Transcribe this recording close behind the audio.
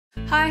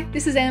Hi,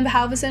 this is Amber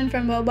Halverson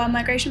from Worldwide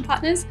Migration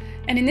Partners,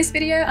 and in this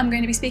video I'm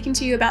going to be speaking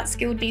to you about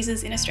skilled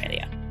visas in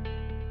Australia.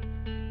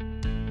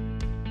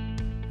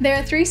 There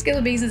are 3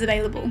 skilled visas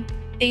available,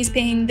 these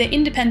being the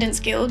Independent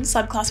Skilled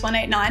Subclass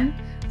 189,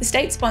 the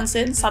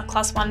State-Sponsored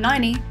Subclass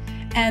 190,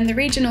 and the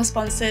Regional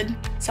Sponsored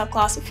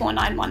Subclass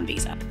 491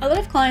 visa. A lot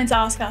of clients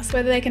ask us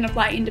whether they can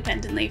apply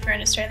independently for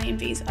an Australian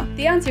visa.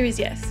 The answer is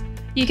yes.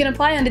 You can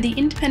apply under the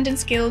Independent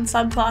Skilled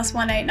Subclass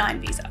 189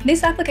 visa.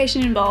 This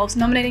application involves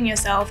nominating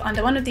yourself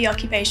under one of the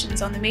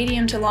occupations on the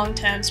medium to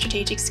long-term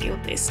strategic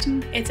skilled list.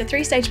 It's a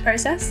 3-stage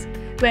process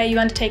where you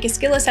undertake a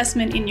skill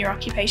assessment in your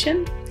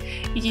occupation,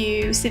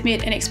 you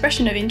submit an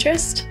expression of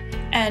interest,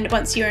 and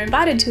once you're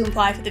invited to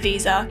apply for the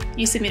visa,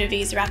 you submit a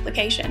visa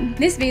application.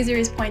 This visa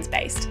is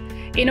points-based.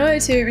 In order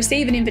to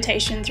receive an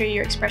invitation through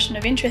your expression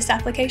of interest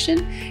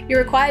application,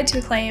 you're required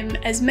to claim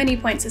as many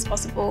points as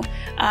possible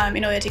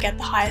in order to get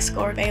the highest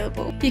score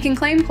available. You can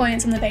claim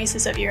points on the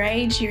basis of your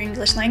age, your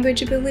English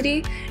language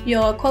ability,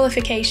 your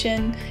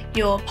qualification,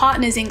 your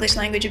partner's English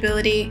language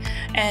ability,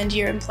 and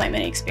your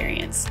employment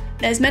experience.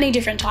 There's many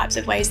different types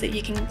of ways that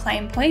you can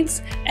claim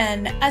points,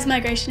 and as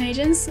migration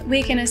agents,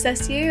 we can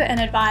assess you and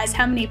advise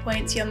how many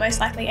points you're most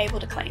likely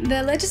able to claim.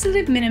 The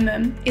legislative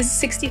minimum is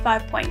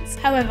 65 points.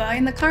 However,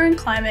 in the current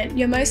climate,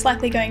 you're most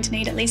likely going to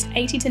need at least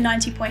 80 to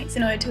 90 points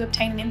in order to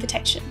obtain an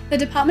invitation. The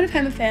Department of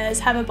Home Affairs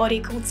have a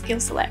body called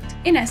Skilled Select.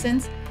 In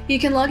essence, you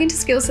can log into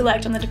Skilled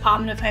Select on the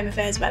Department of Home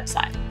Affairs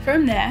website.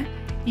 From there,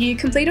 you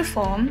complete a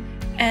form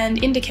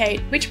and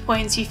indicate which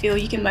points you feel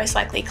you can most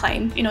likely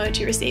claim in order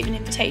to receive an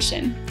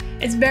invitation.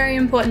 It's very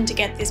important to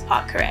get this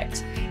part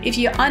correct. If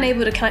you're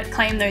unable to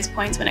claim those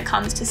points when it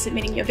comes to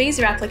submitting your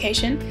visa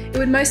application, it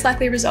would most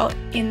likely result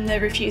in the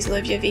refusal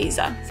of your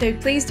visa. So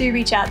please do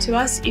reach out to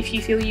us if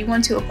you feel you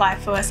want to apply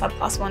for a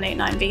Subclass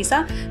 189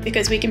 visa,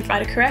 because we can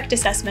provide a correct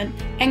assessment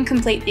and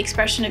complete the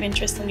expression of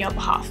interest on your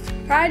behalf.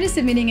 Prior to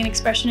submitting an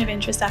expression of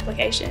interest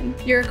application,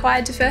 you're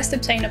required to first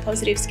obtain a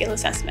positive skill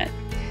assessment.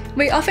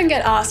 We often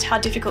get asked how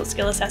difficult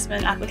skill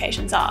assessment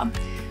applications are.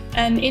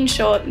 And in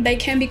short, they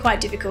can be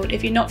quite difficult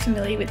if you're not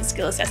familiar with the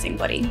skill assessing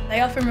body. They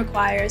often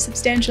require a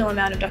substantial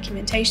amount of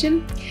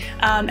documentation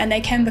and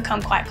they can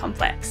become quite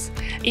complex.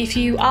 If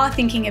you are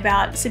thinking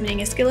about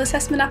submitting a skill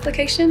assessment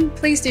application,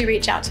 please do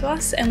reach out to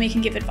us and we can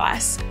give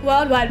advice.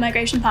 Worldwide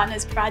Migration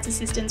Partners provides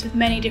assistance with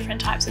many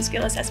different types of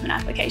skill assessment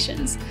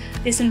applications.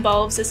 This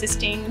involves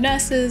assisting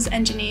nurses,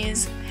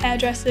 engineers,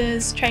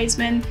 hairdressers,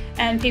 tradesmen,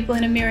 and people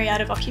in a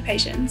myriad of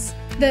occupations.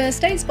 The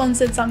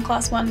state-sponsored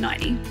Subclass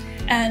 190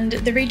 and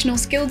the regional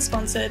skilled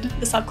sponsored,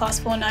 the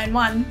Subclass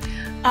 491,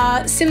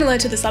 are similar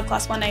to the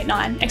Subclass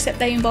 189, except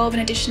they involve an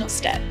additional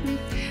step.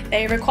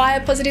 They require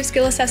positive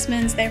skill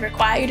assessments, they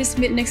require you to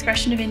submit an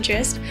expression of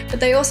interest,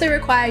 but they also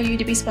require you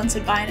to be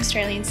sponsored by an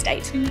Australian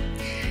state.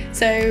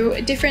 So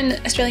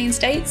different Australian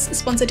states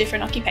sponsor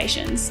different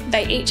occupations.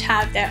 They each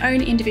have their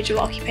own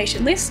individual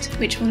occupation list,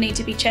 which will need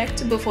to be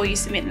checked before you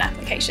submit an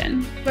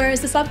application.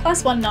 Whereas the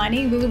Subclass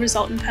 190 will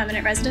result in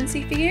permanent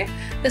residency for you,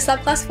 the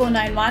Subclass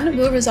 491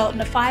 will result in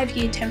a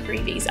 5-year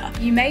temporary visa.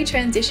 You may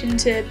transition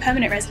to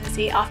permanent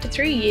residency after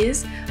 3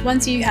 years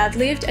once you have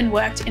lived and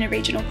worked in a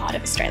regional part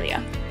of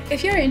Australia.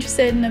 If you're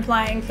interested in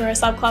applying for a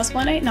Subclass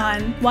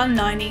 189,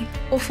 190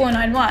 or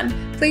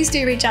 491, please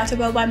do reach out to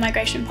Worldwide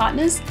Migration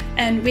Partners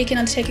and we can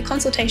undertake a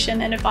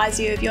consultation and advise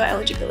you of your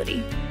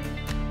eligibility.